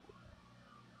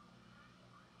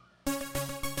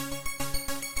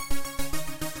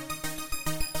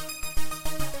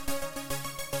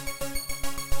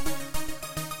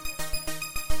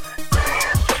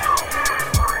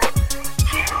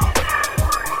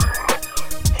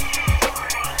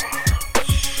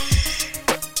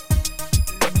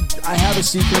have a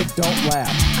secret, don't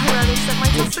laugh. I'd rather set my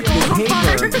testicles on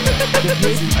fire.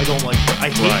 I don't like.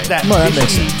 I hate that. Well, that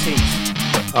makes fishy sense.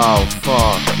 taste. Oh,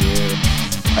 fuck you.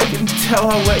 I can tell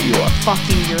how wet you are. Fuck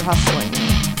you, you're hustling me.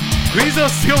 Please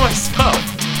don't steal my stuff.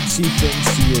 See things,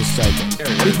 see your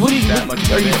psychic. What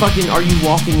are you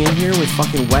walking in here with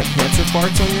fucking wet cancer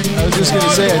farts on your I was hands? just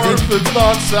gonna say, I think. It's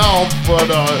not south,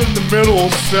 but in the middle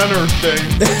center thing.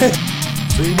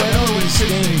 So you went on these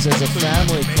things as a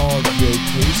family called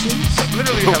vacations?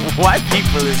 Literally, White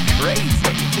people is crazy.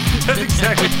 that's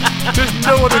exactly. There's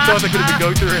no other thought that could have been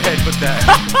going through her head but that.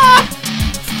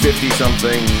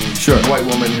 50-something white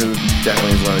woman who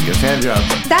definitely is allowed to get a hand job.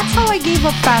 That's how I gave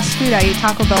up fast food. I ate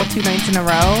Taco Bell 2 nights in a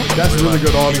row. That's really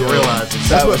good audio.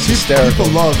 That's what people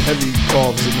love, heavy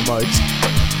calls in the mics.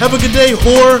 Have a good day,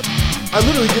 whore. I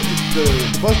literally give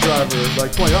the bus driver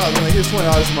like $20. I'm like, here's $20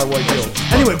 for my white deal.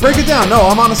 Anyway, break it down. No,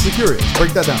 I'm honestly curious.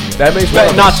 Break that down. That makes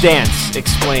But not dance.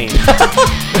 Explain.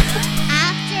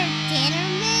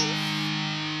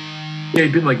 Yeah,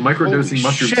 he'd been like microdosing Holy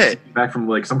mushrooms shit. back from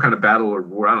like some kind of battle or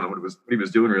war. I don't know what he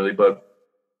was doing really, but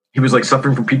he was like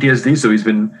suffering from PTSD, so he's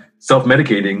been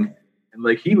self-medicating, and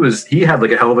like he had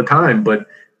like a hell of a time. But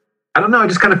I don't know, I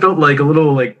just kind of felt like a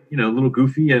little like a little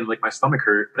goofy, and like my stomach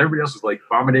hurt. But everybody else was like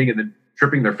vomiting and then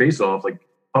tripping their face off, like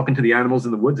talking to the animals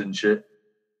in the woods and shit.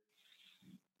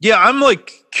 Yeah, I'm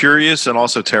like curious and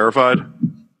also terrified.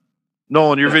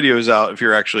 Nolan, your video is out. If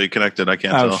you're actually connected, I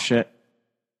can't tell. Shit.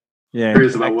 Yeah,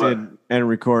 Curious about connected and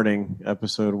recording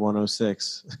episode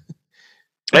 106.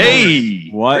 Hey,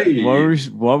 What? Hey.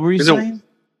 What were you Is it- saying?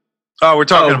 oh, we're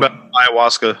talking about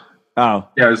ayahuasca Oh,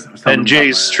 Yeah, I was telling and him about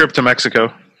Jay's my- trip to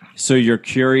Mexico. so you're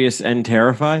curious and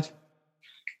terrified?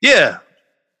 Yeah,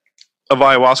 of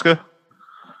ayahuasca.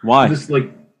 Why? Just like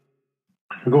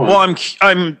go on. Well,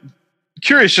 I'm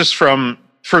curious just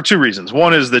for two reasons.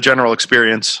 One is the general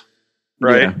experience,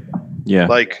 right? Yeah.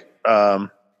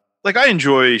 Like I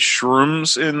enjoy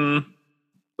shrooms in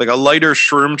like a lighter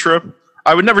shroom trip.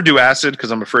 I would never do acid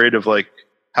because I'm afraid of like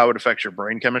how it affects your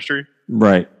brain chemistry.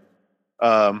 Right.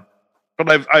 But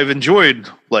I've enjoyed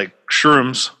like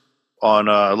shrooms on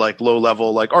like low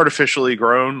level, like artificially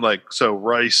grown, like so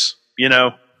rice,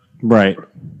 Right.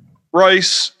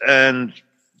 rice and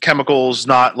chemicals,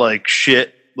 not like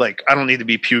shit. Like I don't need to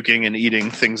be puking and eating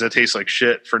things that taste like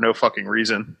shit for no fucking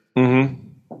reason. Mm-hmm.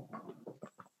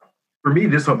 For me,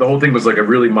 the whole thing was like a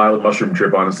really mild mushroom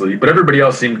trip, honestly. But everybody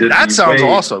else seemed to That be sounds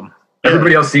awesome.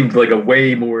 Everybody else seemed like to have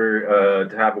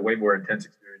a way more intense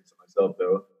experience than myself,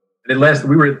 though. And it lasted.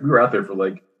 We were out there for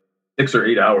like 6 or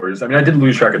 8 hours. I mean, I didn't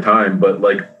lose track of time, but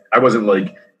like I wasn't like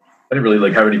I didn't really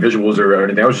like have any visuals or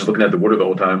anything. I was just looking at the water the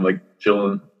whole time, like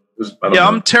chilling.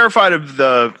 I'm terrified of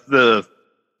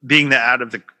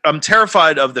I'm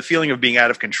terrified of the feeling of being out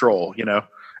of control,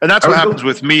 And that's what happens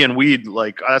with me and weed.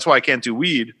 Like that's why I can't do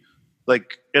weed.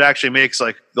 Like it actually makes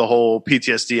like the whole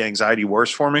PTSD anxiety worse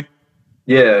for me.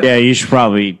 Yeah. You should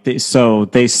probably. So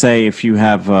they say if you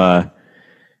have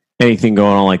anything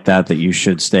going on like that you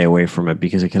should stay away from it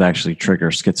because it could actually trigger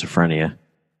schizophrenia.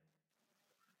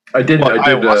 I did.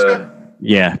 Ayahuasca?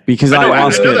 Yeah, because I know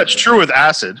ayahuasca. that's true with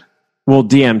acid. Well,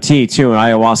 DMT too, and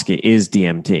ayahuasca is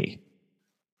DMT.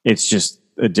 It's just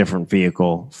a different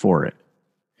vehicle for it,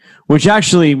 which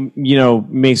actually,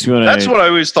 makes me want to. That's what I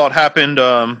always thought happened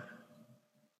to.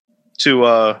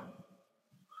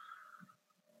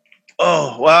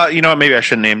 Maybe I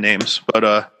shouldn't name names,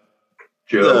 but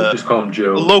Joe. Just call him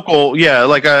Joe. Local,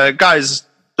 like guys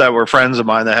that were friends of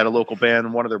mine that had a local band,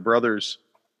 and one of their brothers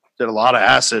did a lot of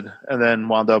acid, and then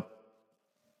wound up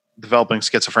developing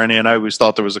schizophrenia. And I always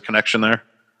thought there was a connection there.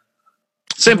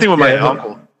 Same thing with my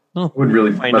uncle. Wouldn't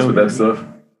really mess with that stuff.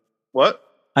 What?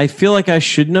 I feel like I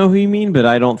should know who you mean, but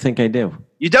I don't think I do.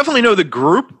 You definitely know the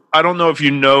group. I don't know if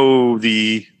you know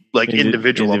the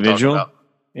individual. I'm talking about.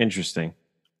 Interesting.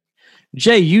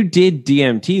 Jay, you did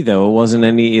DMT though. It wasn't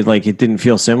it didn't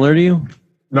feel similar to you?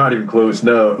 Not even close.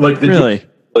 No. Really?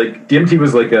 DMT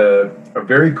was like a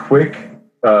very quick,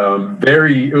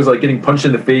 it was like getting punched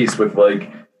in the face with like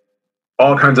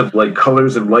all kinds of like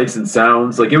colors and lights and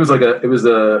sounds. Like it was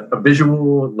a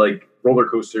visual like roller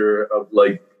coaster of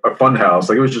like a fun house.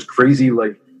 Like it was just crazy.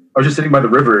 Like I was just sitting by the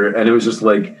river and it was just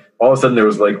like all of a sudden there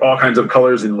was like all kinds of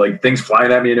colors and like things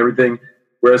flying at me and everything.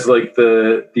 Whereas like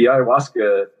the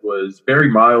ayahuasca was very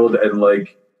mild and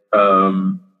like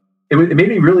it made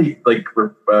me really like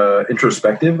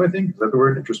introspective. I think is that the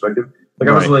word, introspective? Like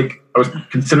right. I was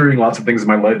considering lots of things in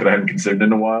my life that I hadn't considered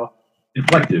in a while.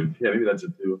 Reflective, yeah, maybe that's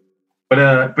it too.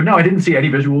 But no, I didn't see any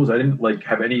visuals. I didn't like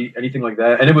have anything like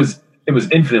that, and it was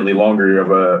infinitely longer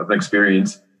of an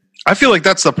experience. I feel like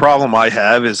that's the problem I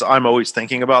have is I'm always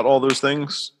thinking about all those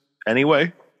things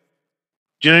anyway.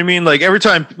 Do you know what I mean? Like every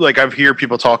time like I hear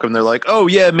people talking, they're like, "Oh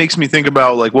yeah, it makes me think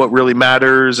about like what really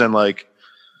matters and like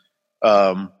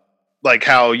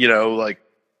how, you know, like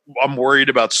I'm worried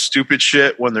about stupid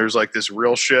shit when there's like this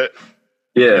real shit,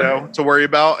 Yeah. you know, to worry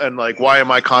about. And like, why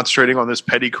am I concentrating on this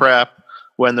petty crap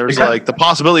when there's like the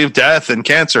possibility of death and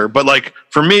cancer? But like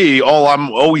for me, all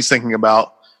I'm always thinking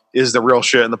about is the real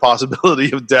shit and the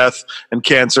possibility of death and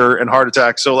cancer and heart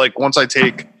attack. So like once I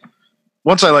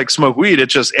like smoke weed, it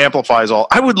just amplifies all.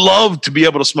 I would love to be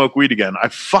able to smoke weed again. I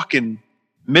fucking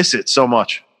miss it so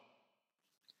much.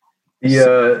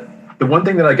 The one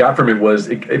thing that I got from it was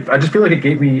I just feel like it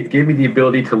gave me the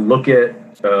ability to look at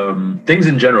things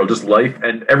in general, just life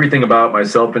and everything about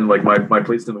myself and like my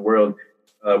place in the world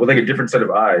with like a different set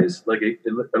of eyes. Like it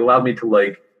allowed me to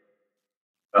like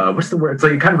what's the word? It's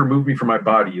like it kind of removed me from my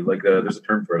body. Like there's a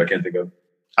term for it I can't think of.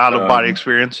 Out of body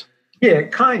experience. Yeah,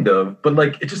 kind of. But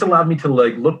like it just allowed me to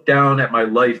like look down at my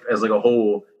life as like a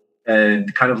whole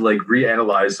and kind of like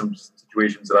reanalyze some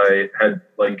situations that I had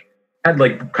kind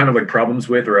of like problems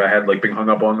with, or I had like been hung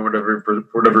up on or whatever for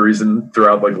whatever reason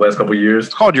throughout like the last couple of years.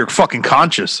 It's called you're fucking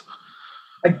conscious.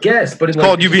 I guess, but it's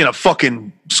called you being a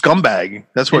fucking scumbag.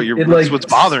 That's what that's what's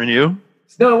bothering you.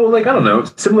 No, well, like I don't know,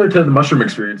 similar to the mushroom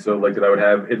experience, so like that I would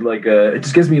have. It like it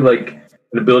just gives me like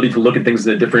an ability to look at things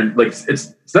in a different. Like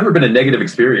it's never been a negative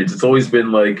experience. It's always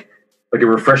been like a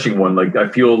refreshing one. Like I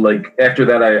feel like after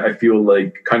that, I feel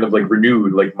like kind of like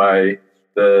renewed. Like like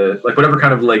whatever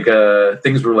kind of like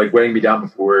things were like weighing me down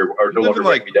before are no longer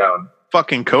weighing me down.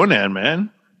 Fucking Conan,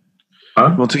 man.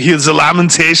 Huh? Well, to hear the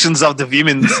lamentations of the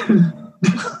women,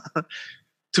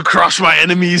 to crush my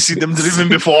enemies, see them driven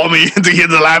before me, to hear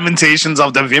the lamentations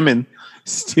of the women.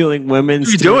 Stealing women. What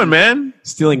are you doing, man?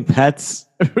 Stealing pets.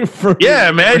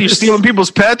 Yeah, man. You're stealing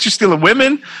people's pets. You're stealing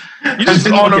women. You're just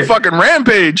on a fucking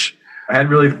rampage. I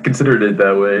hadn't really considered it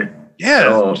that way.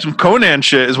 Yeah, some Conan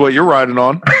shit is what you're riding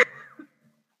on.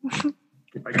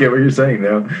 I get what you're saying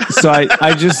now. So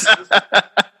I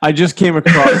just came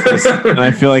across this and I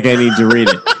feel like I need to read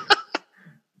it.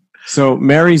 So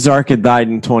Mary Zarka died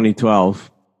in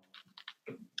 2012.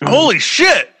 Holy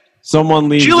shit! Someone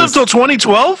leaves. She lived till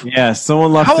 2012? Yeah,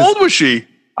 someone left. How old was she?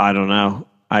 I don't know.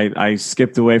 I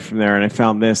skipped away from there and I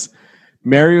found this.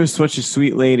 Mary was such a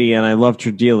sweet lady and I loved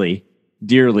her dearly.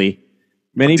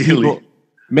 Many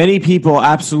people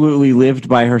absolutely lived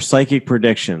by her psychic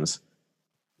predictions.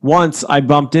 Once I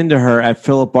bumped into her at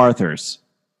Philip Arthur's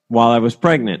while I was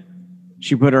pregnant.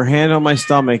 She put her hand on my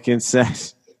stomach and said,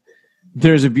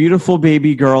 "There's a beautiful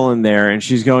baby girl in there and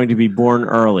she's going to be born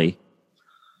early."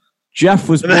 Jeff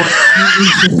was born.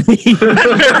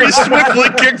 Very swiftly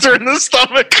kicked her in the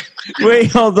stomach.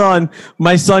 Wait, hold on.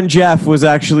 My son Jeff was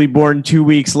actually born 2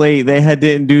 weeks late. They had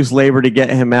to induce labor to get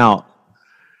him out.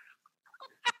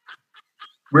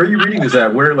 Where are you reading this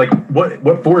at? Where, like,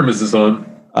 what forum is this on?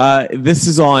 This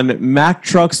is on Mack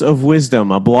Trucks of Wisdom,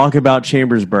 a blog about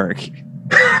Chambersburg.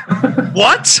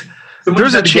 What?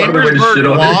 There's a Chambersburg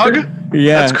blog?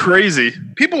 Yeah. That's crazy.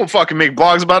 People fucking make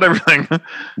blogs about everything.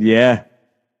 Yeah.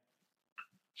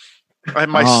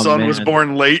 My son was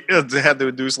born late. They had to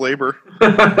induce labor.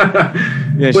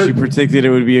 Yeah, she predicted it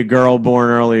would be a girl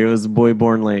born early. It was a boy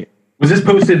born late. Was this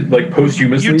posted like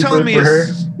posthumously? You telling me for her?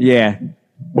 Yeah.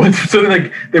 What? So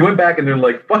they went back and they're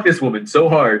like, "Fuck this woman so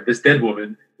hard, this dead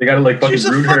woman. They gotta like fucking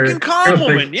ruin her." She's a fucking con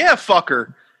woman. Yeah, fuck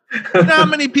her. You know how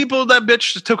many people that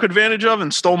bitch took advantage of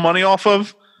and stole money off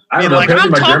of? I don't know. Like,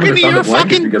 I'm talking to your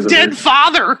fucking dead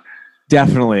father.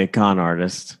 Definitely a con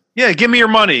artist. Yeah, give me your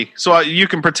money so you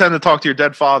can pretend to talk to your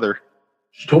dead father.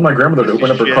 She told my grandmother to open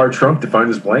up her car trunk to find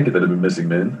this blanket that had been missing,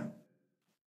 man.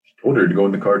 She told her to go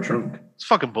in the car trunk. It's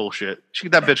fucking bullshit.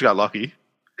 That bitch got lucky.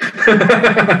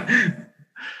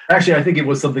 Actually, I think it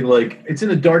was something like, it's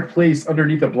in a dark place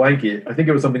underneath a blanket. I think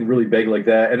it was something really vague like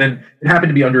that. And then it happened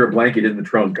to be under a blanket in the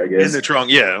trunk, I guess. In the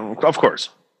trunk, yeah, of course.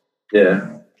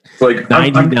 Yeah. It's like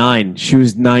 99. She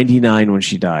was 99 when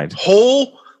she died.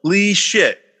 Holy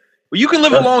shit. Well, you can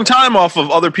live a long time off of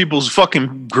other people's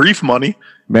fucking grief money.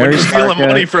 Mary stealing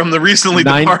money from the recently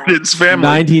departed's family.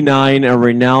 99, a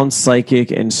renowned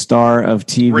psychic and star of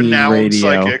TV and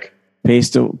radio. Psychic.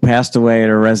 Passed away at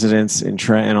her residence in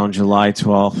Trenton on July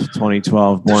 12th,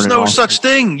 2012. There's no such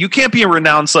thing. You can't be a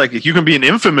renowned psychic. You can be an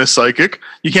infamous psychic.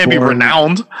 You can't be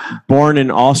renowned. Born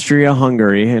in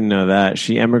Austria-Hungary. I didn't know that.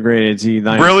 She emigrated to the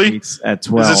United States at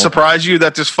 12. Does it surprise you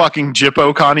that this fucking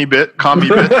Jippo commie bit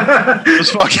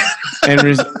was fucking...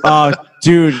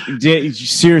 Dude,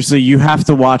 seriously, you have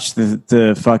to watch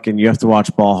the fucking... You have to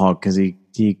watch Ball Hog because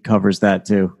he covers that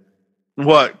too.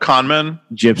 What? Con men?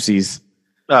 Gypsies.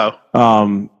 Oh.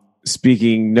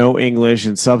 speaking no English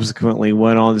and subsequently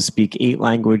went on to speak 8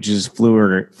 languages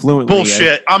fluently.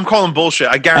 Bullshit. I'm calling bullshit.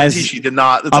 I guarantee she did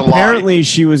not. That's apparently, a lie.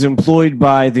 she was employed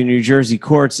by the New Jersey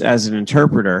courts as an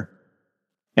interpreter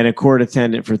and a court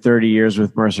attendant for 30 years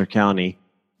with Mercer County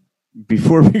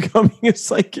before becoming a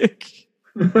psychic.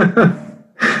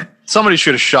 Somebody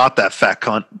should have shot that fat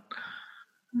cunt.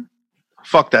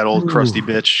 Fuck that old crusty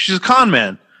bitch. She's a con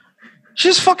man.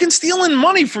 She's fucking stealing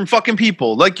money from fucking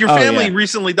people. Like your family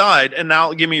recently died, and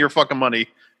now give me your fucking money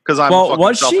because I'm a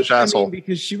fucking selfish asshole.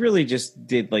 Because she really just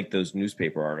did like those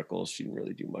newspaper articles. She didn't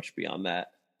really do much beyond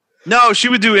that. No, she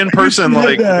would do in person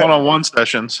like one-on-one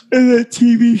sessions. And that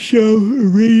TV show,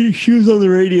 she was on the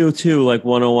radio too, like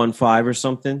 101.5 or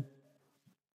something.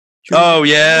 Oh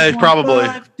yeah, probably.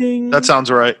 That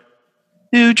sounds right.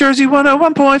 New Jersey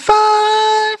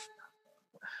 101.5.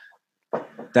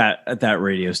 That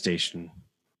radio station,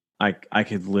 I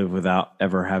could live without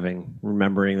ever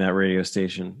remembering that radio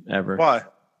station ever. Why?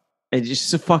 It's just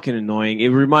so fucking annoying. It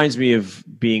reminds me of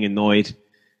being annoyed.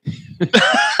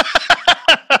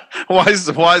 Why is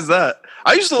that?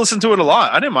 I used to listen to it a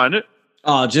lot. I didn't mind it.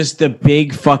 Oh, just the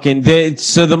big fucking.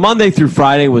 So the Monday through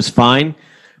Friday was fine,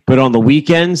 but on the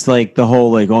weekends, like the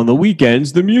whole on the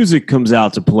weekends, the music comes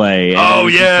out to play. Oh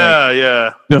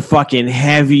yeah. The fucking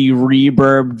heavy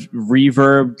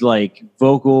reverb, like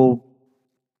vocal,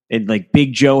 and like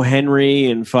Big Joe Henry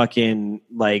and fucking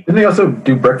like. Didn't they also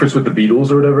do Breakfast with the Beatles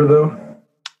or whatever though?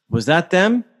 Was that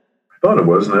them? I thought it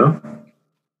was. No,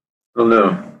 I don't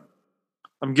know.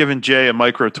 I'm giving Jay a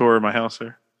micro tour of my house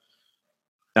here.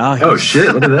 Oh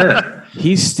shit! Look at that.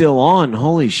 He's still on.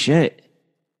 Holy shit!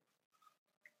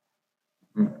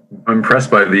 I'm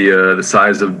impressed by the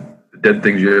size of the dead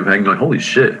things you have hanging on. Holy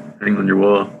shit! Hanging on your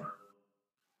wall.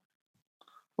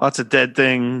 Lots of dead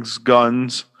things,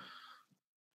 guns.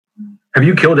 Have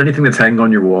you killed anything that's hanging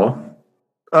on your wall?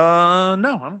 No, I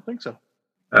don't think so.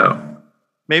 Oh,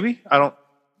 maybe I don't.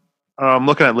 I'm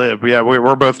looking at Lib. Yeah,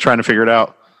 we're both trying to figure it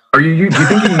out. Do you think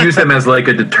you can use them as like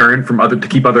a deterrent to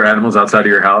keep other animals outside of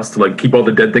your house, to like keep all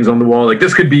the dead things on the wall? Like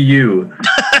this could be you.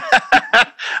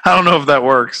 I don't know if that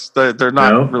works. They're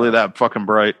not really that fucking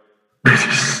bright.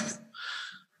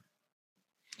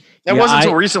 It wasn't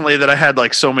until recently that I had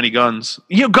like so many guns.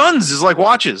 Guns is like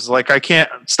watches. Like I can't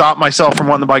stop myself from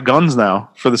wanting to buy guns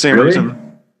now for the same reason.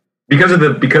 Because of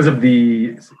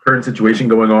the current situation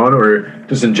going on, or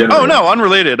just in general? Oh no,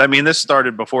 unrelated. I mean, this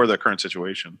started before the current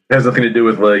situation. It has nothing to do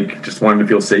with like just wanting to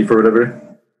feel safe or whatever.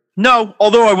 No,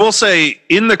 although I will say,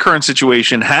 in the current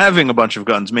situation, having a bunch of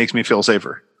guns makes me feel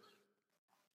safer.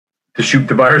 To shoot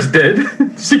the virus dead?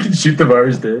 So you can shoot the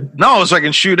virus dead? No, so I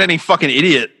can shoot any fucking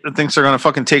idiot that thinks they're gonna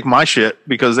fucking take my shit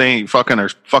because they ain't fucking are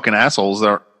fucking assholes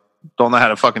that don't know how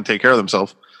to fucking take care of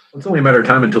themselves. It's only a matter of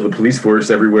time until the police force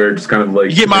everywhere just kind of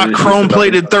like... You get my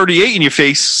chrome-plated 38 in your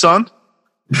face, son.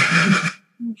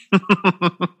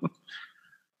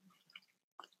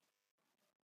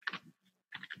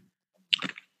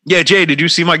 Yeah, Jay, did you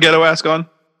see my ghetto ass gun?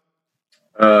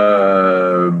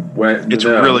 It's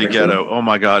really ghetto. Oh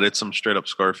my god, it's some straight up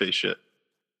Scarface shit.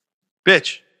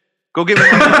 Bitch, go get me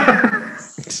my gun.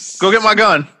 Go get my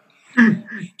gun.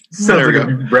 Sounds like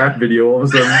a rap video all of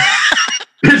a sudden.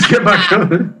 Bitch, get my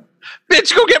gun.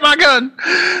 Bitch, go get my gun.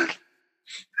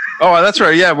 Oh, that's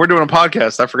right. Yeah, we're doing a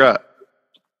podcast. I forgot.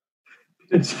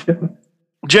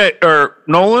 Jay or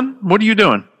Nolan, what are you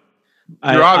doing?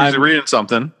 You're obviously reading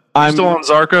something. I'm still on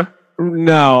Zarka.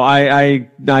 No,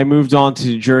 I moved on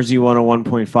to Jersey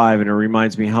 101.5, and it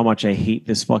reminds me how much I hate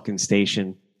this fucking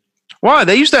station. Why?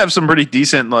 They used to have some pretty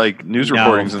decent like news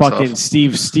reportings. Fucking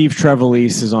Steve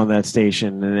Trevelise is on that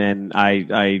station, and then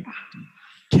I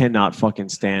cannot fucking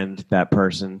stand that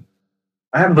person.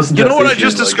 I haven't listened to You know what I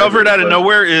just discovered out of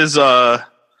nowhere is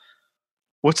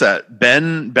what's that?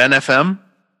 Ben FM?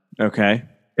 Okay.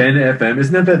 Ben FM.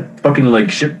 Isn't that fucking like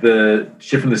shit from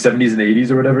the 70s and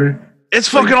 80s or whatever? It's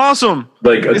fucking awesome.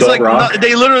 Like adult rock?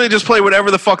 They literally just play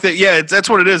whatever the fuck that's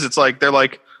what it is. It's like they're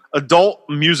like adult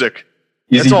music.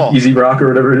 That's all. Easy rock or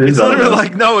whatever it is. It's literally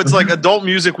like, no, it's like adult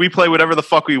music. We play whatever the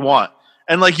fuck we want.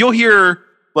 And like you'll hear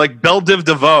like Belle Div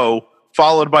DeVoe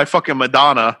followed by fucking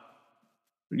Madonna.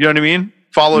 You know what I mean?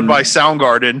 Followed by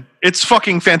Soundgarden. It's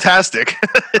fucking fantastic.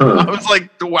 I was like,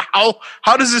 wow,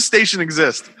 how does this station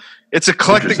exist? It's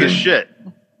eclectic as shit.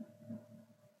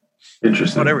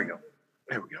 Interesting. Oh, there we go.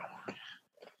 There we go.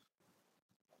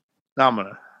 Now I'm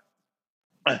gonna.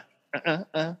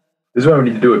 This is why we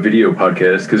need to do a video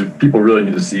podcast, because people really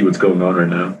need to see what's going on right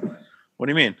now. What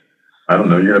do you mean? I don't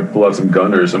know. You're gonna pull out some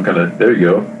gun or some kind of. There you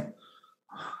go.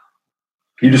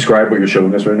 Can you describe what you're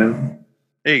showing us right now?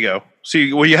 There you go.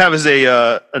 See, what you have is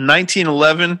a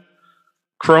 1911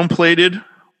 chrome-plated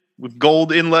with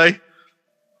gold inlay.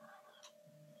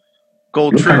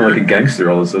 Gold You're kind trigger. of like a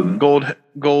gangster all of a sudden.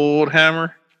 Gold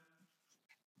hammer.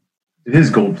 It is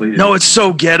gold plated. No, it's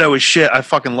so ghetto as shit. I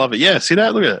fucking love it. Yeah, see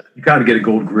that? Look at it. You gotta get a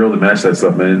gold grill to match that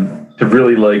stuff, man. To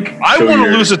really like. I show want to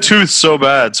your- lose a tooth so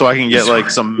bad so I can get like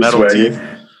some metal swaggy. teeth.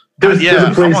 There's a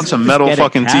I place- want some metal Get it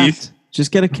fucking capped. teeth.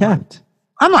 Just get it capped.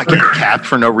 I'm not getting capped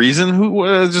for no reason.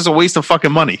 It's just a waste of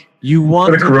fucking money. You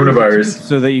want What a to lose coronavirus. tooth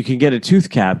so that you can get a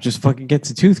tooth cap. Just fucking get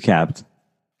the tooth capped.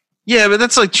 Yeah, but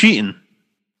that's like cheating.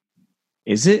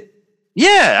 Is it?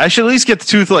 Yeah, I should at least get the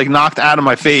tooth like knocked out of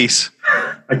my face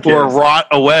I or guess. rot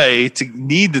away to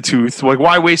need the tooth. Like,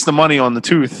 why waste the money on the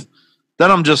tooth?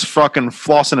 Then I'm just fucking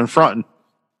flossing and fronting.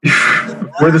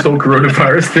 Where this whole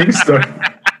coronavirus thing started.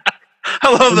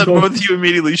 I love that both of you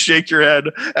immediately shake your head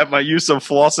at my use of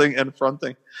flossing and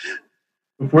fronting.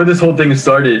 Before this whole thing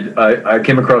started, I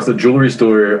came across a jewelry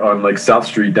store on like South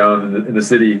Street down in the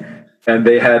city, and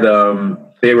they had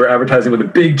they were advertising with a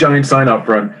big giant sign out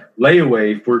front,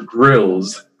 layaway for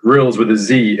grills with a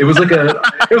Z. It was like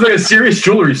a serious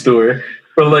jewelry store,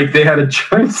 but like they had a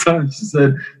giant sign that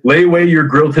said "Lay away your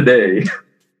grill today."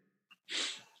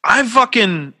 I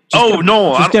fucking Just get I don't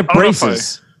know if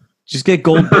braces. Just get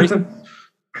gold braces.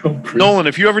 Nolan,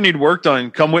 if you ever need work done,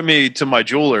 come with me to my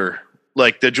jeweler,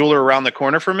 like the jeweler around the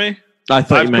corner from me. I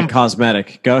thought I've you meant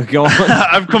cosmetic. Go on.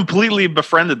 I've completely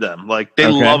befriended them. Like they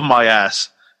Okay. love my ass,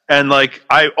 and like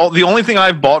the only thing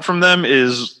I've bought from them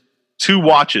is 2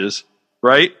 watches,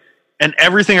 right? And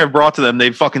everything I've brought to them,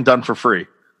 they've fucking done for free.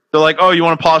 They're like, "Oh, you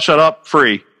want to polish that up?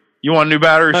 Free. You want a new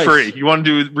battery? Nice. Free. You want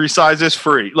to do resize this?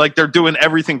 Free." Like they're doing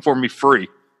everything for me free.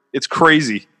 It's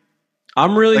crazy.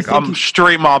 I'm really Like thinking, I'm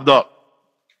straight mobbed up.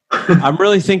 I'm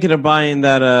really thinking of buying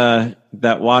that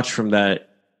watch from that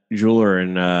jeweler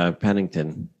in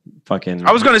Pennington. Fucking.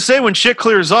 I was going to say when shit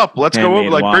clears up, let's go over.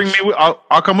 Handmade Like bring watch. me.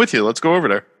 I'll come with you. Let's go over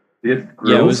there. Yeah,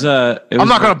 it was. I'm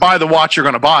not going to buy the watch you're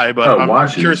going to buy, but I'm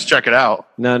watches. curious to check it out.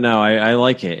 No, I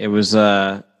like it. It was.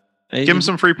 Give him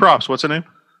some free props. What's the name?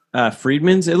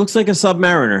 Friedman's. It looks like a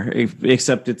Submariner,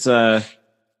 except it's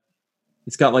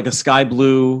got like a sky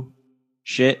blue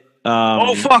shit.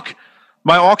 Oh fuck!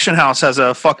 My auction house has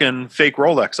a fucking fake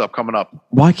Rolex up coming up.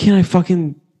 Why can't I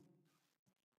fucking?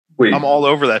 Wait, I'm all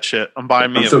over that shit. I'm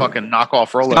buying me a fucking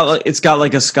knockoff Rolex. It's got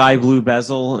like a sky blue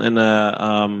bezel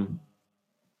and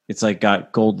it's like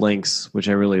got gold links, which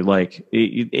I really like.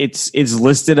 It's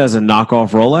listed as a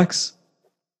knockoff Rolex.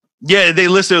 Yeah, they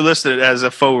listed it as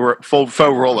a faux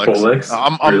Rolex. Rolex?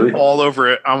 I'm Really? all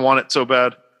over it. I want it so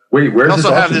bad. wait, I where's also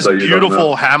this have auction this site you're talking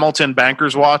beautiful about? Hamilton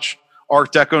Bankers watch,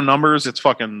 Art Deco numbers. It's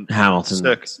fucking Hamilton,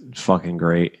 sick. it's fucking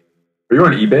great. Are you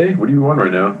on eBay? What are you on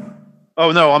right now?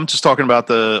 Oh no, I'm just talking about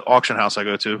the auction house I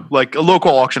go to, like a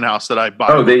local auction house that I buy.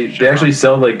 Oh, they actually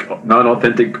sell like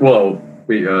non-authentic. Well,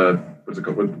 wait, what's it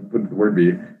called? What would the word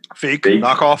be? fake fake?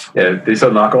 knockoff. Yeah, they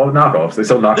sell knockoffs. They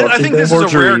sell knockoffs. I think these this is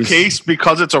days? a rare Forgeries. case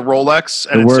because it's a Rolex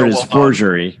and The it's so word is well done.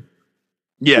 forgery.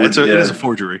 Yeah, it is a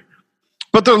forgery.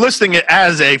 But they're listing it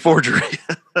as a forgery.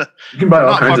 You can buy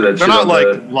all kinds of that They're shit. not on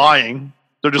like lying.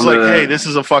 They're just like, the- hey, this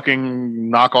is a fucking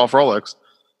knockoff Rolex.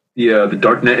 the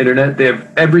darknet internet. They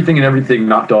have everything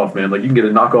knocked off, man. Like you can get a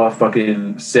knockoff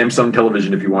fucking Samsung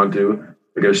television if you want to,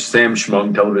 like a Sam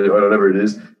Schmung television or whatever it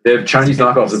is. They have Chinese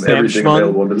knockoffs of Sam everything Schmung?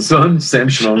 available under the sun. Sam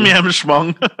Schmung. Yeah, I'm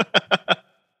schmung.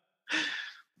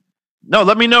 No,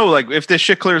 let me know. Like, if this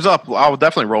shit clears up, I'll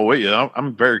definitely roll with you.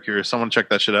 I'm very curious. I want to check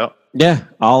that shit out. Yeah,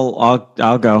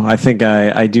 I'll go. I think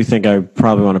I do think I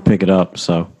probably want to pick it up.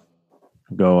 So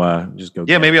go just go.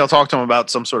 Yeah, maybe I'll talk to him about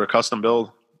some sort of custom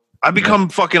build. I've become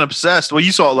fucking obsessed. Well,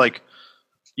 you saw like,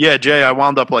 yeah, Jay, I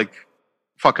wound up like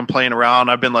fucking playing around.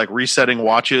 I've been like resetting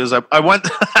watches. I went,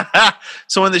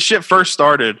 so when the shit first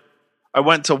started, I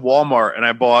went to Walmart and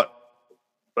I bought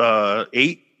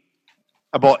 8.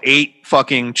 I bought 8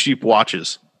 fucking cheap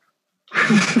watches.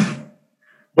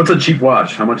 What's a cheap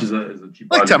watch? How much is a cheap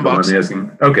Like watch? $10. If you don't mind me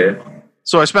asking. Okay.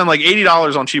 So I spend like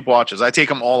 $80 on cheap watches. I take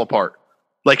them all apart,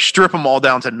 like strip them all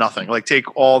down to nothing. Like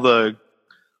take all the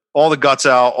guts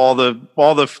out, all the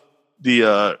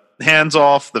hands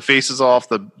off, the faces off,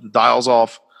 the dials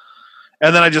off,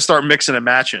 and then I just start mixing and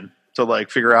matching to like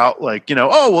figure out like, you know,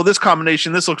 oh well, this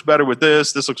combination, this looks better with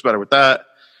this looks better with that,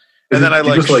 and then I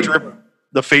like strip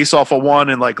the face off of one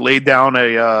and like laid down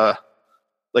a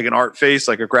like an art face,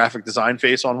 like a graphic design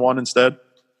face on one instead.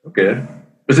 Okay.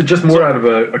 Is it just more out of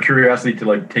a curiosity to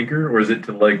like tinker, or is it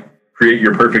to like create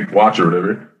your perfect watch or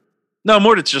whatever? No,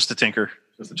 more it's just a tinker,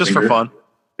 just for fun.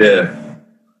 Yeah.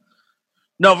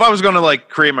 No, if I was going to like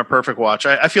create my perfect watch,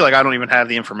 I feel like I don't even have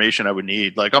the information I would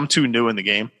need. Like I'm too new in the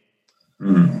game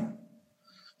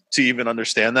to even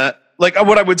understand that. Like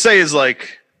what I would say is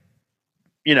like,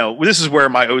 you know, this is where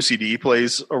my OCD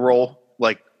plays a role.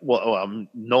 Like, well,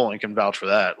 Nolan can vouch for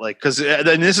that. Like, because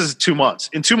this is 2 months.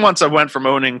 In 2 months, I went from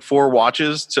owning 4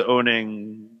 watches to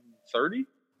owning 30.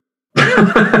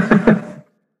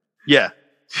 Yeah,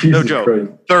 Jesus no joke.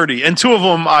 Christ. 30, and 2 of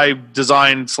them I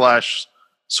designed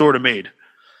 / sort of made.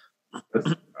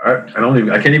 I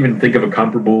can't even think of a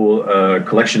comparable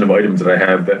collection of items that I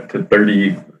have to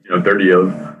 30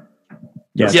 of.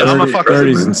 Yeah, Yeah, I'm a fucking-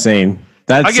 30 is insane.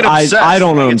 That's I get obsessed. I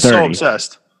don't I own get 30. so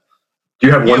obsessed. Do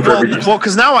you have one for every? Well,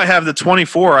 because now I have the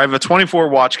 24. I have a 24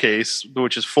 watch case,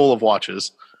 which is full of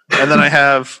watches, and then I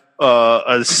have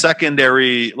a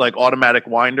secondary like automatic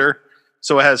winder.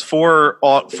 So it has 4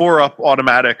 up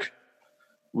automatic,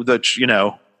 which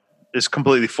is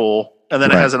completely full, and then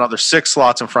it has another 6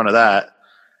 slots in front of that,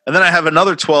 and then I have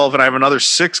another 12, and I have another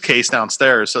 6 case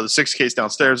downstairs. So the 6 case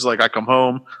downstairs is like I come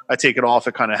home, I take it off,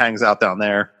 it kind of hangs out down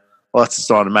there. Well, that's just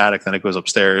automatic. Then it goes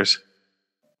upstairs.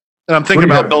 And I'm thinking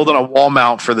about building a wall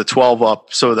mount for the 12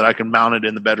 up so that I can mount it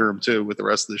in the bedroom too with the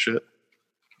rest of the shit.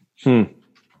 And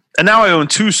now I own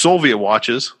 2 Soviet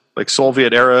watches, like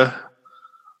Soviet era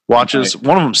watches. Right.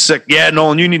 One of them's sick. Yeah,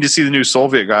 Nolan, you need to see the new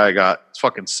Soviet guy I got. It's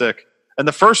fucking sick. And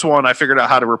the first one, I figured out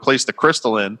how to replace the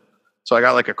crystal in. So I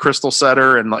got like a crystal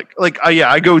setter and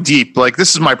I go deep. Like,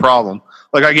 this is my problem.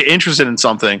 Like, I get interested in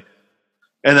something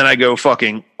and then I go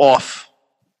fucking off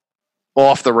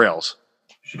the rails.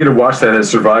 You get a watch that has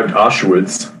survived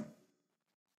Auschwitz.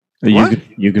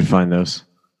 You could find those.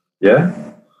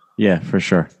 Yeah? Yeah, for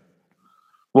sure.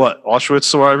 What, Auschwitz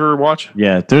survivor watch?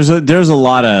 Yeah, there's a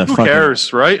lot of. Who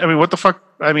cares, right? I mean, what the fuck?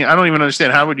 I mean, I don't even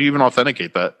understand. How would you even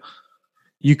authenticate that?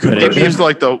 You could. Maybe if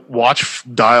like the watch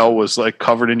dial was like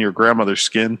covered in your grandmother's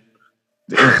skin.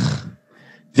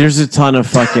 There's a ton of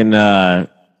fucking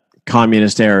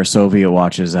communist era Soviet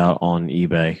watches out on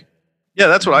eBay. Yeah,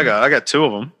 that's what I got. I got 2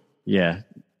 of them. Yeah,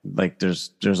 like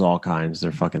there's all kinds.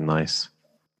 They're fucking nice.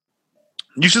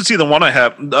 You should see the one I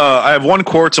have. I have 1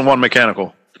 quartz and 1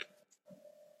 mechanical.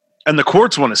 And the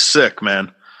quartz one is sick,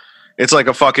 man. It's like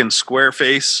a fucking square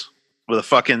face with a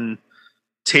fucking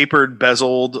tapered,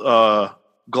 bezeled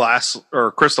glass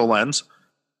or crystal lens.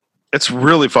 It's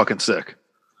really fucking sick.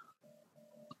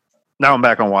 Now I'm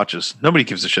back on watches. Nobody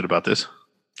gives a shit about this.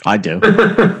 I do.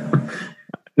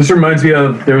 This reminds me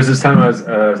of, there was this time I was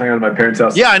hanging out at my parents'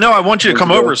 house. Yeah, I know. I want you to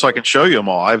come over so I can show you them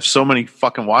all. I have so many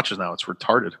fucking watches now. It's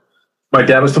retarded. My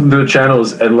dad was flipping through the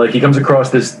channels, and like he comes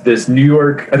across this New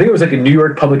York. I think it was like a New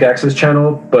York public access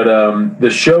channel, but the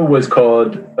show was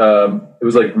called. It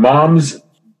was like Moms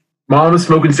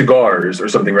Smoking Cigars or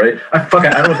something, right? I don't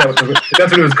know if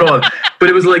that's what it was called, but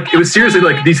it was seriously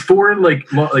like these 4 like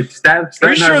stat. Are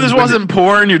you sure this wasn't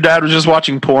porn? Your dad was just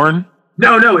watching porn?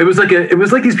 No, it was like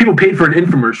these people paid for an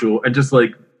infomercial and just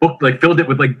like filled it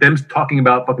with like them talking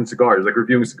about fucking cigars, like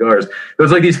reviewing cigars. There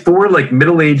was like these 4 like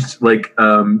middle-aged like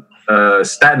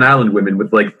Staten Island women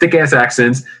with like thick ass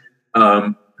accents,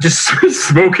 just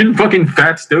smoking fucking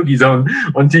fat stogies on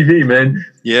TV, man.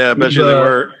 Yeah, I bet you they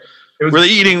were. Were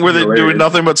they doing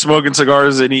nothing but smoking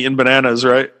cigars and eating bananas,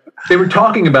 right? They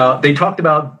talked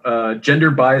about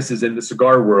gender biases in the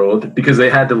cigar world because they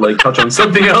had to like touch on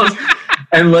something else.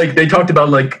 And like they talked about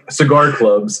like cigar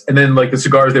clubs, and then like the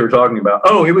cigars they were talking about.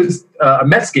 Oh, it was a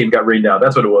Mets game got rained out.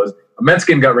 That's what it was. A Mets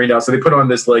game got rained out, so they put on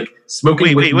this like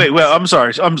smoking. Wait. I'm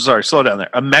sorry. Slow down there.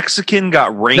 A Mexican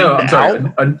got rained out. No,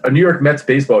 I'm sorry. A New York Mets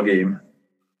baseball game.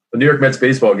 The New York Mets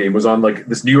baseball game was on like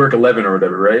this New York 11 or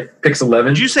whatever, right? Pix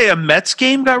 11. Did you say a Mets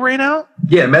game got rained out?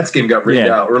 Yeah, Mets game got rained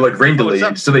out, or like rain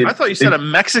delayed. So I thought you said a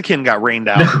Mexican got rained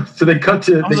out. No, so they cut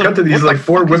to these like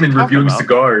 4 women reviewing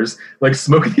cigars, like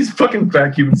smoking these fucking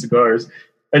fat Cuban cigars,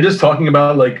 and just talking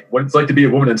about like what it's like to be a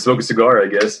woman and smoke a cigar. I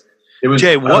guess it was.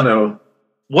 Jay, I don't know.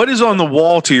 What is on the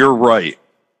wall to your right?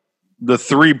 The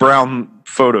 3 brown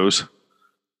photos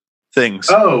things.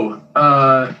 Oh,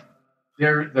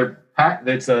 they're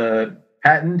that's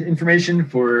patent information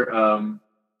for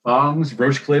bongs,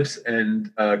 roach clips, and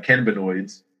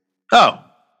cannabinoids. Oh,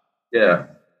 yeah,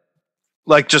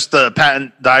 like just the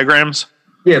patent diagrams.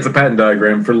 Yeah, it's a patent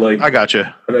diagram for like I got you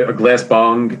a glass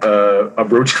bong, a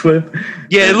roach clip.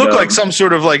 Yeah, it looked like some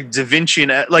sort of like Da Vinci,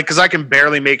 like because I can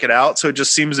barely make it out, so it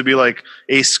just seems to be like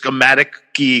a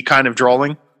schematic-y kind of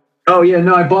drawing. Oh yeah,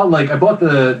 no, I bought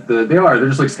they're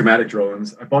just like schematic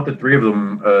drawings. I bought the 3 of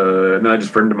them, and then I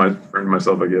just framed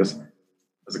myself, I guess,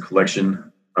 as a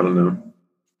collection. I don't know.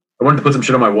 I wanted to put some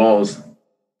shit on my walls.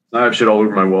 Now I have shit all over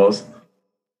my walls.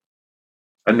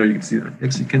 I know you can see them.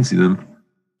 Actually, you can see them.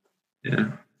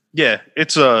 Yeah. Yeah,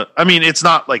 it's I mean, it's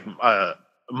not like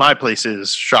my place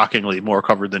is shockingly more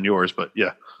covered than yours, but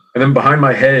yeah. And then behind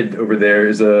my head over there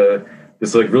is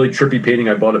This like really trippy painting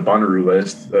I bought at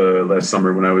Bonnaroo last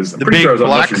summer when I was. The big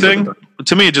black thing.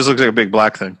 To me, it just looks like a big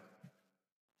black thing.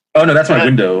 Oh no, that's my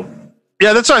window.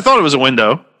 Yeah, that's what I thought it was a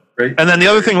window. Right. And then the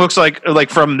other thing looks like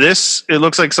from this, it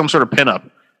looks like some sort of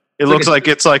pinup. It looks like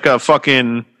it's like a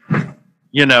fucking,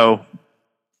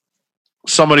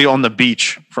 somebody on the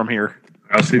beach from here.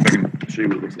 I'll see if I can show you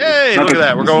what it looks like. Hey, look at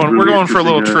that. We're going for a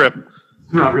little trip.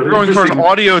 Not really. We're going for an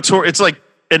audio tour. It's like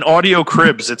an audio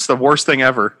cribs. It's the worst thing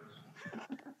ever.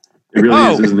 It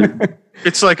really is, isn't it?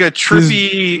 It's like a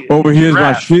trippy. Over here's my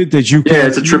giraffe. shit that you. Yeah,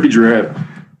 it's a trippy giraffe.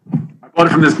 I bought it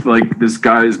from this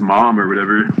guy's mom or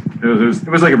whatever. It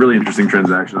was like a really interesting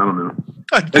transaction. I don't know.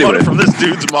 I bought it from this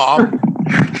dude's mom.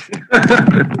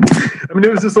 I mean,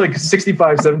 it was this like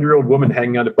 65, 70-year-old woman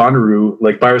hanging out at Bonnaroo,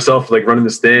 like by herself, like running the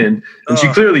stand, and she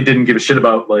clearly didn't give a shit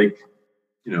about like,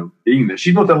 being there.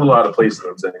 She looked a little out of place. Is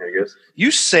what I'm saying, I guess.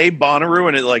 You say Bonnaroo,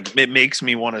 and it makes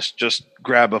me want to just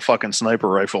grab a fucking sniper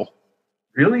rifle.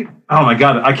 Really? Oh my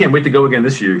god! I can't wait to go again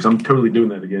this year because I'm totally doing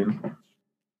that again.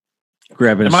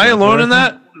 Am I alone in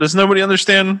that? Does nobody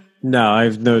understand? No, I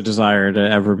have no desire to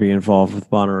ever be involved with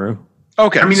Bonnaroo.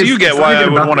 Okay, so you get why I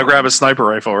would want to grab a sniper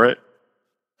rifle, right?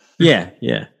 Yeah.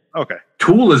 Okay.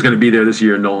 Tool is going to be there this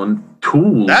year, Nolan.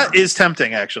 Tool. That is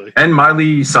tempting, actually. And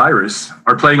Miley Cyrus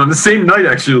are playing on the same night,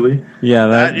 actually. Yeah,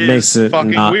 that makes it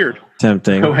fucking not weird.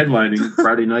 Tempting. Co-headlining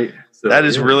Friday night. So, that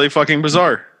is really fucking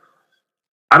bizarre.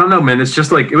 I don't know, man. It's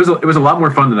just like it was a lot more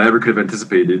fun than I ever could have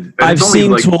anticipated. And I've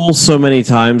seen Tool so many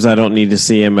times. I don't need to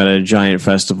see him at a giant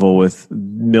festival with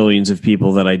millions of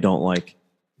people that I don't like.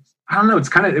 I don't know.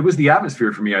 It was the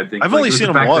atmosphere for me. I think I've only seen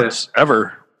him once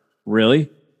ever. Really?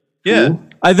 Yeah.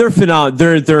 They're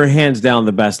phenomenal. They're hands down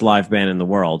the best live band in the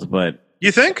world. But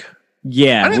you think?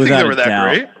 Yeah, I didn't think they were that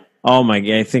great. Oh my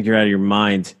god! I think you're out of your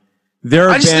mind. There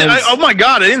are oh my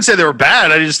god! I didn't say they were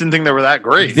bad. I just didn't think they were that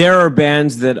great. There are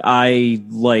bands that I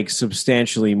like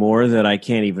substantially more that I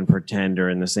can't even pretend are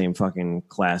in the same fucking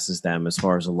class as them as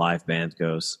far as a live band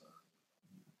goes.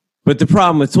 But the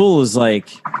problem with Tool is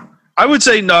like, I would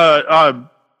say Nine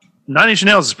Inch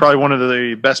Nails is probably one of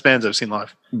the best bands I've seen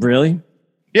live. Really?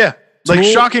 Yeah, like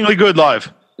shockingly good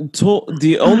live. Tool.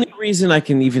 The only reason I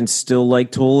can even still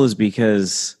like Tool is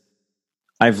because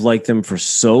I've liked them for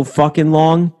so fucking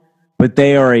long. But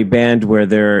they are a band where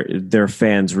their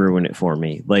fans ruin it for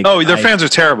me. Like, their fans are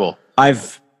terrible.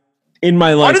 In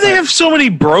my life. Why do they have so many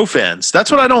bro fans?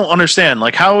 That's what I don't understand.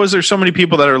 Like, how is there so many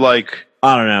people that are like?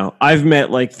 I don't know. I've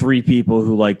met like 3 people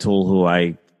who like Tool who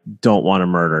I don't want to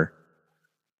murder.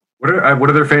 What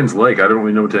are their fans like? I don't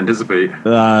really know what to anticipate.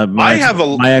 My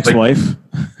ex-wife,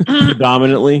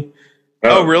 predominantly.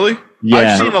 Oh, really? Yeah.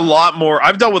 I've seen a lot more.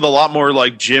 I've dealt with a lot more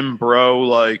like Jim Bro,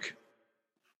 like.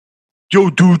 Yo,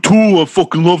 dude, Tool, I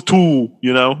fucking love Tool,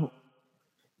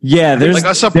 Yeah, there's like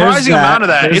a surprising amount of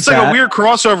that. It's like a weird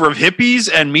crossover of hippies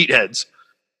and meatheads.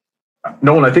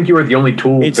 Nolan, I think you were the only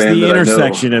Tool it's fan the that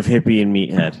intersection of hippie and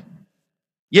meathead.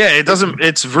 Yeah,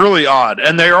 it's really odd.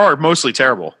 And they are mostly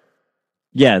terrible.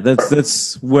 Yeah, it's the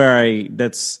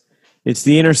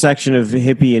intersection of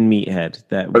hippie and meathead.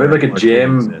 Are they like a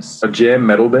jam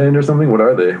metal band or something? What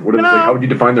are they? How would you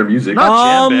define their music?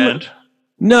 Not jam band.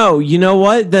 No, you know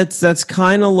what? That's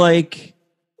kind of like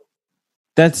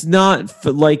that's not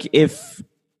like if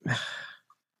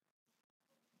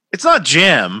it's not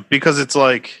jam because it's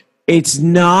like it's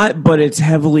not, but it's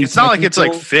heavily. It's not like it's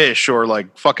like Fish or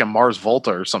like fucking Mars Volta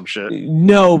or some shit.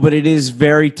 No, but it is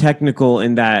very technical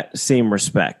in that same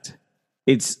respect.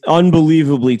 It's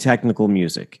unbelievably technical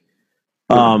music.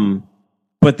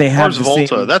 But they have Mars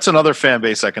Volta. That's another fan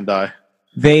base that can die.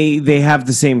 They have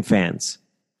the same fans.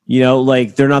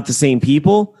 Like they're not the same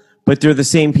people, but they're the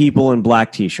same people in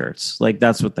black t-shirts. Like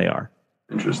that's what they are.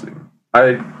 Interesting.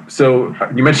 So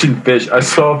you mentioned Fish. I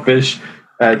saw Fish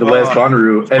at the last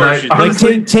Bonnaroo, and I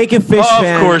honestly take a Fish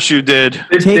fan. Of course you did.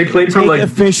 They played for a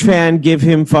Fish fan, give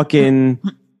him fucking,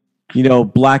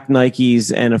 black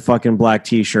Nikes and a fucking black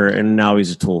t-shirt, and now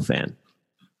he's a Tool fan.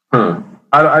 Huh.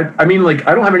 I mean, like,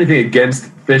 I don't have anything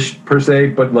against Fish per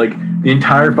se, but like the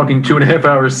entire fucking 2.5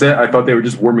 hour set, I thought they were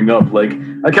just warming up. Like,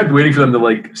 I kept waiting for them to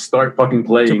like start fucking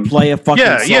playing. To play a fucking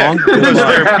song? Yeah, because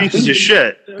they're pieces of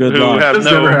shit. Good luck. That's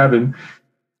never happened.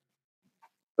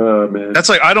 Oh, man. That's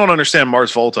like, I don't understand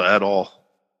Mars Volta at all.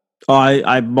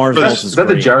 Oh, Mars Volta is that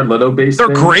the Jared Leto bass They're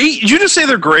thing? great? Did you just say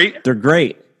they're great? They're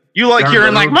great. You like Jared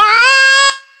hearing Leto? like...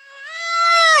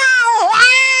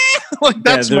 Like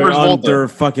that's Mars Volta. They're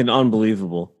fucking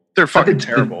unbelievable. They're fucking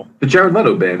terrible. The Jared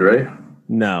Leto band, right?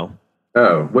 No.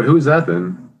 Oh, who is that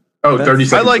then? Oh, 30 I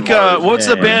Seconds like, to Mars. what's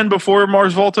the band before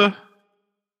Mars Volta?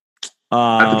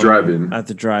 At the drive-in. At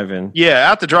the drive-in.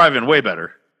 Yeah, At the Drive-In, way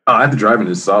better. At the Drive-In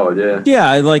is solid, yeah. Yeah,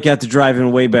 I like At the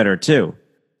Drive-In way better too.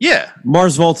 Yeah.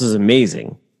 Mars Volta is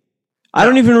amazing. I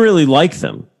don't even really like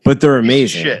them, but they're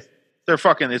amazing. Shit. They're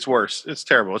fucking, it's worse. It's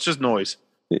terrible. It's just noise.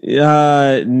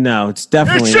 No, it's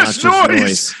definitely It's just not noise.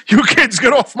 just noise. You kids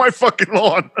get off my fucking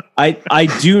lawn. I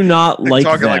do not like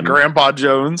Talking them. like Grandpa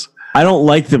Jones. I don't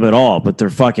like them at all, but they're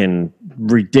fucking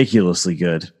ridiculously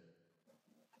good.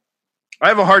 I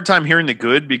have a hard time hearing the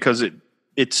good because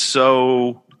it's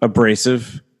so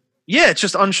abrasive. Yeah, it's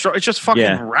just unstructured. It's just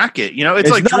fucking racket. You know, it's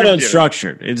like not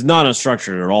unstructured. It's not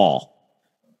unstructured at all.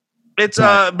 It's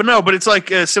but it's like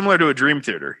similar to a Dream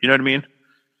Theater. You know what I mean?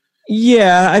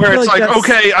 Yeah, where it's like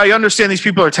okay, I understand these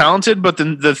people are talented, but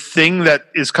then the thing that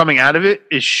is coming out of it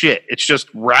is shit. It's just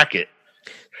racket.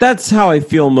 That's how I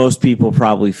feel. Most people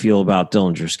probably feel about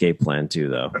Dillinger Escape Plan too,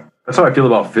 though. That's how I feel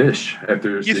about Fish.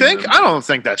 After you think? I don't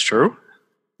think that's true.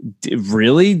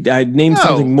 Really? I'd name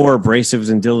something more abrasive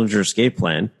than Dillinger Escape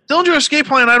Plan. Dillinger Escape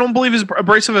Plan, I don't believe is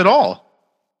abrasive at all.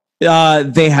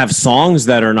 They have songs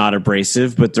that are not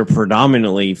abrasive, but they're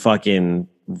predominantly fucking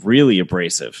really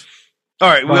abrasive. All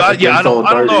right. Well, I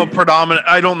don't know a predominant.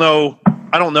 I don't know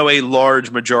a large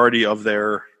majority of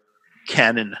their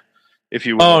canon, if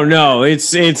you will. Oh no,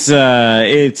 it's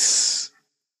intense.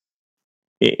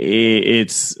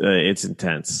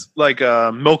 Like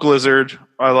Milk Lizard,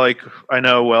 I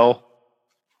know well.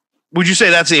 Would you say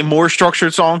that's a more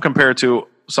structured song compared to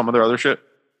some of their other shit?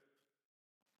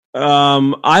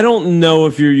 I don't know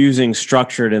if you're using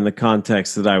structured in the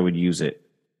context that I would use it.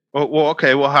 Well,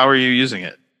 okay. Well, how are you using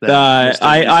it?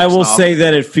 I will say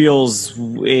that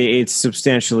it's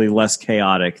substantially less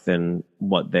chaotic than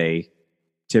what they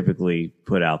typically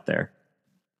put out there.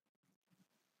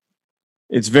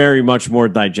 It's very much more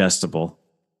digestible.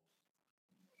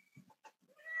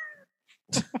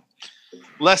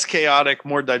 Less chaotic,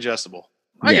 more digestible.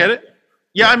 I get it.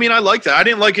 Yeah, I mean, I like that. I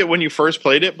didn't like it when you first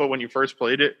played it, but when you first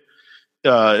played it,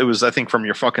 it was, I think, from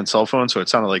your fucking cell phone, so it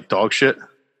sounded like dog shit.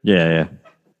 Yeah.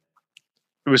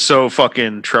 It was so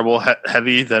fucking treble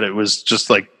heavy that it was just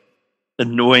like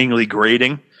annoyingly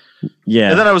grating.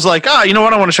 Yeah. And then I was like, you know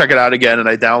what? I want to check it out again. And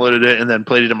I downloaded it and then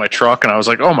played it in my truck. And I was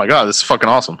like, oh my God, this is fucking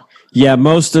awesome. Yeah.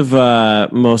 Most of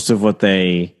what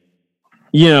they,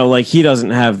 like he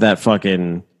doesn't have that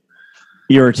fucking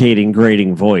irritating,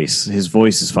 grating voice. His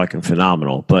voice is fucking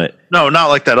phenomenal, but no, not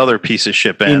like that other piece of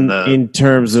shit band. In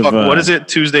terms of what is it?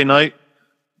 Tuesday Night?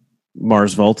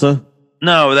 Mars Volta?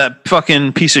 No, that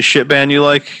fucking piece of shit band you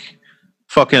like.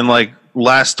 Fucking like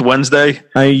Last Wednesday.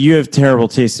 You have terrible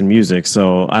taste in music,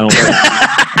 so I don't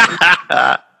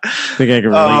think I can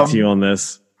relate to you on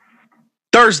this.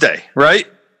 Thursday, right?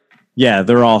 Yeah,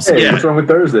 they're awesome. Hey, what's wrong with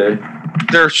Thursday?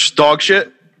 They're dog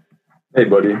shit. Hey,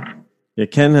 buddy. Yeah,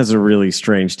 Ken has a really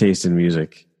strange taste in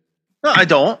music. No, I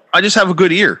don't. I just have a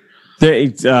good ear.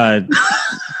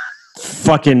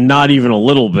 Fucking not even a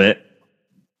little bit.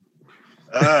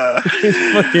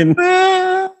 Fucking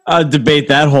debate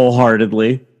that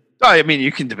wholeheartedly. I mean,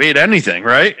 you can debate anything,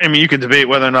 right? I mean, you can debate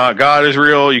whether or not God is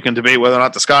real. You can debate whether or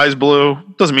not the sky's blue.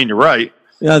 Doesn't mean you're right.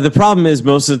 Yeah, the problem is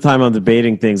most of the time I'm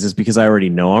debating things is because I already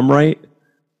know I'm right.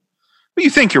 But you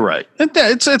think you're right.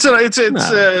 It's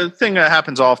a thing that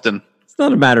happens often. It's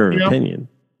not a matter of opinion.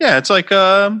 Yeah, it's like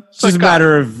it's just a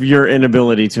matter of your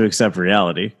inability to accept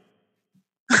reality.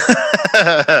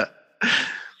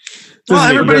 Well,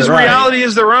 everybody's reality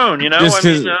is their own, you know.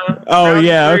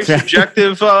 Okay.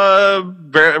 Subjective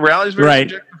reality is very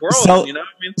subjective world. You know, what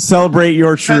I mean, celebrate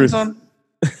your truth.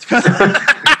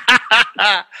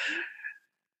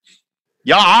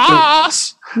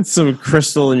 Yas. Some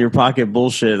crystal in your pocket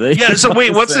bullshit. Yeah. So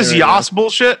wait, what's this Yas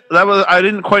bullshit? I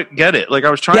didn't quite get it. Like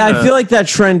I was trying. Yeah, I feel like that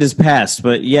trend is past,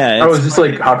 but yeah. Is this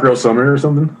like Hot Girl Summer or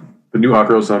something? The new Hot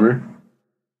Girl Summer.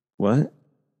 What?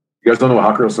 You guys don't know what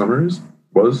Hot Girl Summer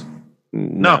was?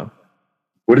 No.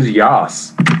 What is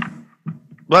Yas?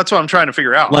 Well, that's what I'm trying to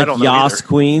figure out. Like I don't know Yas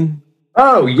Queen?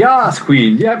 Oh, Yas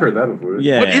Queen. Yeah, I've heard that before.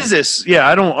 Yeah. What is this? Yeah,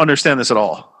 I don't understand this at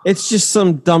all. It's just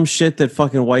some dumb shit that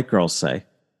fucking white girls say.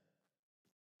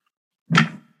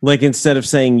 Like instead of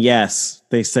saying yes,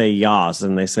 they say Yas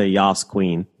and they say Yas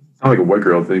Queen. Sounds like a white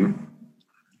girl thing.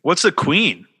 What's the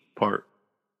queen part?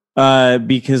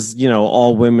 Because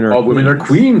all women are women are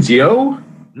queens, yo.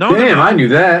 No, damn, I knew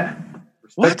that.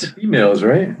 What? Females,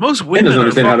 right? Most women doesn't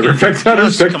understand how to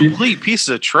respect complete pieces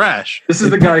of trash. This is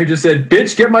the guy who just said,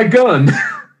 "Bitch, get my gun."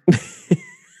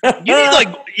 You need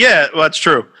that's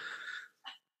true.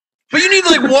 But you need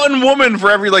like one woman for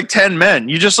every 10 men.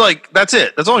 You just that's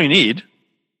it. That's all you need.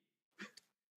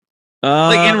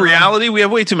 Like in reality, we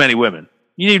have way too many women.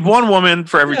 You need one woman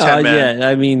for every 10 men. Yeah,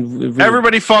 I mean,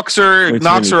 Everybody fucks her, Way too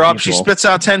knocks many her up. She people. spits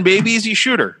out 10 babies. You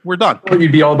shoot her. We're done. Or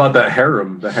you'd be all about that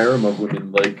harem, the harem of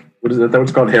women. Like, what is that? That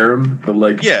what's called harem? The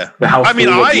like, Yeah. the house. I mean,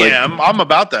 full of, I like, am. I'm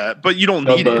about that, but you don't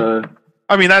need it.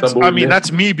 I mean,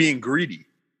 that's me being greedy.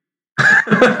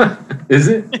 Is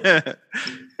it? It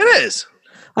is.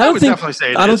 I would definitely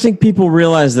say it I don't is. think people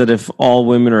realize that if all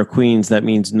women are queens, that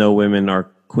means no women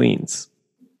are queens.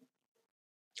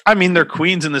 I mean, they're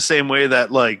queens in the same way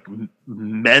that like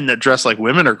men that dress like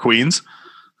women are queens.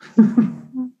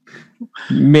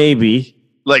 Maybe.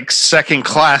 Like second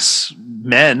class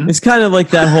men. It's kind of like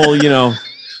that whole,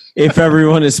 if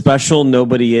everyone is special,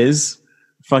 nobody is.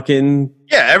 Fucking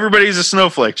Yeah, everybody's a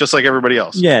snowflake, just like everybody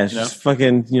else. yeah, it's just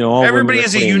fucking all Everybody women are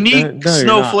is a queens. unique No, you're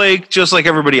not. snowflake, just like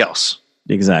everybody else.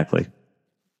 Exactly.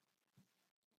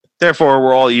 Therefore,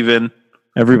 we're all even.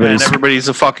 Everybody's And everybody's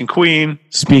a fucking queen,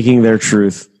 speaking their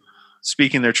truth.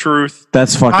 speaking their truth.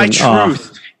 That's fucking My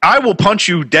truth. I will punch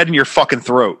you dead in your fucking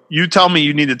throat. You tell me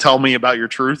you need to tell me about your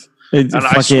truth. And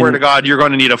I swear to God, you're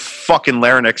going to need a fucking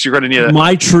larynx. You're going to need a.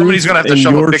 My truth. Somebody's going to have to and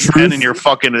shove a your big truth pen in your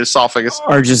fucking esophagus.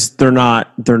 Are just they're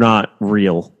not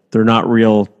real. They're not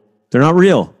real. They're not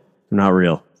real. They're not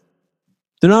real.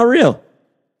 They're not real.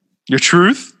 Your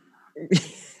truth?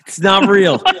 It's not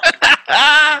real.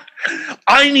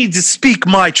 I need to speak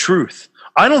my truth.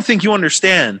 I don't think you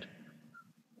understand.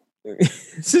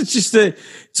 It's just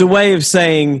it's a way of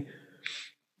saying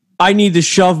I need to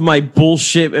shove my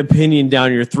bullshit opinion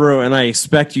down your throat and I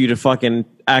expect you to fucking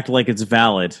act like it's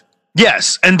valid.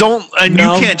 Yes, and you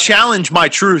can't challenge my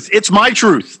truth. It's my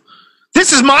truth.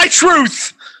 This is my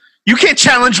truth. You can't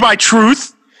challenge my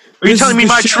truth. Are you telling me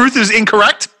my truth is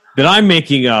incorrect? That I'm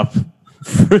making up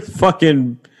for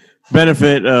fucking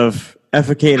benefit of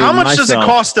efficating How much myself. does it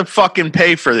cost to fucking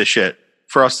pay for this shit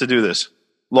for us to do this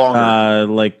longer?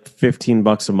 Like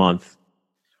 $15 a month.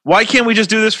 Why can't we just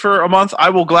do this for a month? I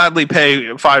will gladly pay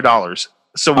 $5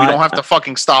 so we don't have to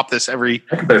fucking stop this every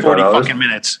 40 fucking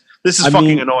minutes. This is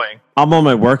fucking annoying. I'm on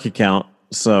my work account,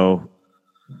 so.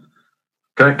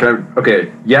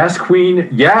 Okay. Yas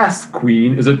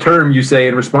queen is a term you say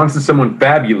in response to someone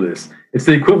fabulous. It's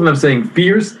the equivalent of saying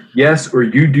fierce, yes, or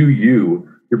you do you.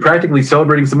 You're practically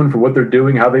celebrating someone for what they're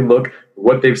doing, how they look,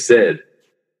 what they've said.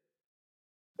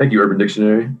 Thank you, Urban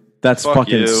Dictionary. That's Fuck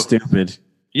fucking you. stupid.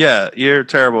 Yeah, you're a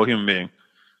terrible human being.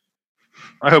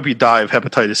 I hope you die of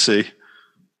hepatitis C.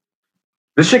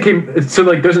 This shit came. So,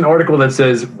 like, there's an article that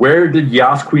says, "Where did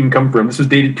Yas Queen come from?" This was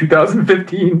dated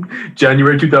 2015,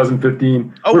 January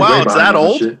 2015. Oh, We're wow, way it's behind that on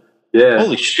this old? shit. Yeah.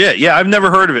 Holy shit. Yeah, I've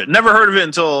never heard of it. Never heard of it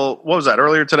until, what was that,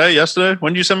 earlier today, yesterday?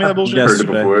 When did you send me that bullshit? Heard it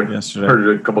before. Yesterday. Heard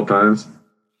it a couple times.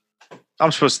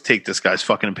 I'm supposed to take this guy's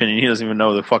fucking opinion. He doesn't even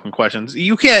know the fucking questions.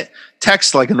 You can't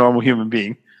text like a normal human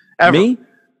being. Ever. Me?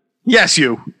 Yes,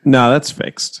 you. No, that's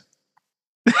fixed.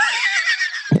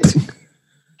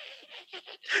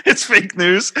 It's fake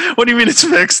news. What do you mean it's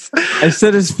fixed? I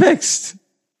said it's fixed.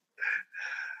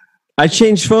 I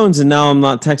changed phones and now I'm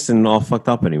not texting all fucked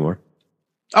up anymore.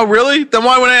 Oh, really? Then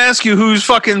why when I ask you who's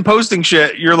fucking posting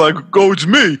shit, you're like, oh, it's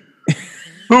me.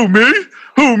 Who, me?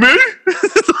 Who, me?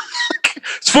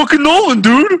 It's fucking Nolan,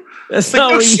 dude. That's like, not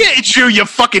no what shit, it's you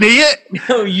fucking idiot.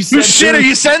 No, you said Whose shit are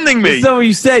you sending me? That's not what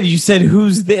you said. You said,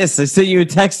 who's this? I sent you a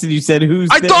text and you said, who's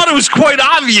I this? thought it was quite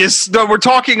obvious that we're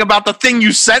talking about the thing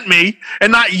you sent me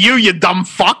and not you dumb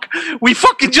fuck. We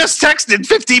fucking just texted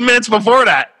 15 minutes before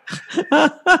that.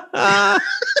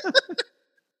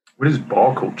 What is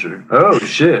ball culture? Oh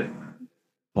shit!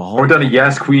 Ball? I went down a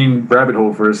Yas Queen rabbit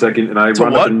hole for a second, and I So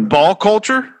wound up what? in Ball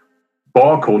culture?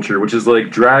 ball culture, which is like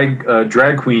drag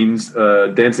queens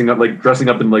dancing up, like dressing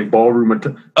up in like ballroom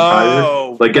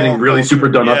attire, like getting ball really culture. super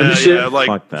done up and shit. Yeah, like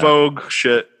Fuck that. Vogue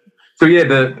shit. So yeah,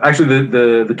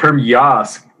 the term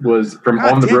Yas was from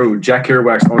God On the damn it. Road. Jack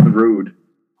Kerouac's On the Road.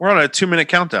 We're on a 2-minute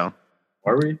countdown.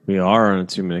 Are we? We are on a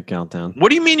 2-minute countdown. What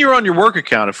do you mean you're on your work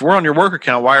account? If we're on your work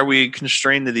account, why are we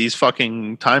constrained to these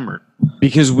fucking timer?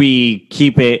 Because we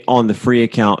keep it on the free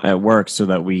account at work so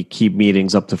that we keep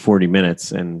meetings up to 40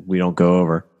 minutes and we don't go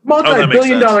over.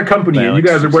 Multi-billion-dollar company, Yeah, and you like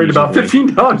guys are worried about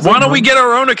 $15. Why don't we get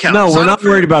our own account? No, we're Sign not up for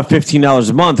worried about $15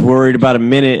 a month. We're worried about a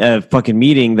minute of fucking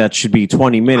meeting that should be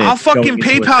 20 minutes. I'll fucking going into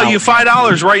PayPal you account.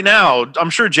 $5 right now. I'm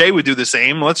sure Jay would do the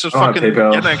same. Let's just I don't have fucking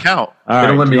PayPal. get an account. All right. They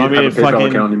don't let do me you want have a to PayPal fucking-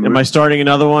 account anymore. Am I starting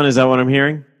another one? Is that what I'm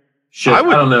hearing? Shit, I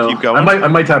would don't know. keep going. I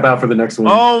might tap out for the next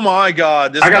one. Oh my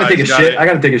god! This I gotta guy's take a got shit. it. I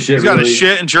gotta take a shit. He's got to really.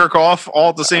 shit and jerk off all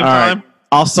at the same All right. time.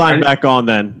 I'll sign back on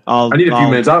then. I need a few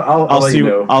minutes. I'll I'll let see. you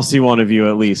know. I'll see one of you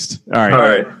at least. All right. All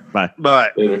right. Bye.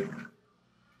 But Later.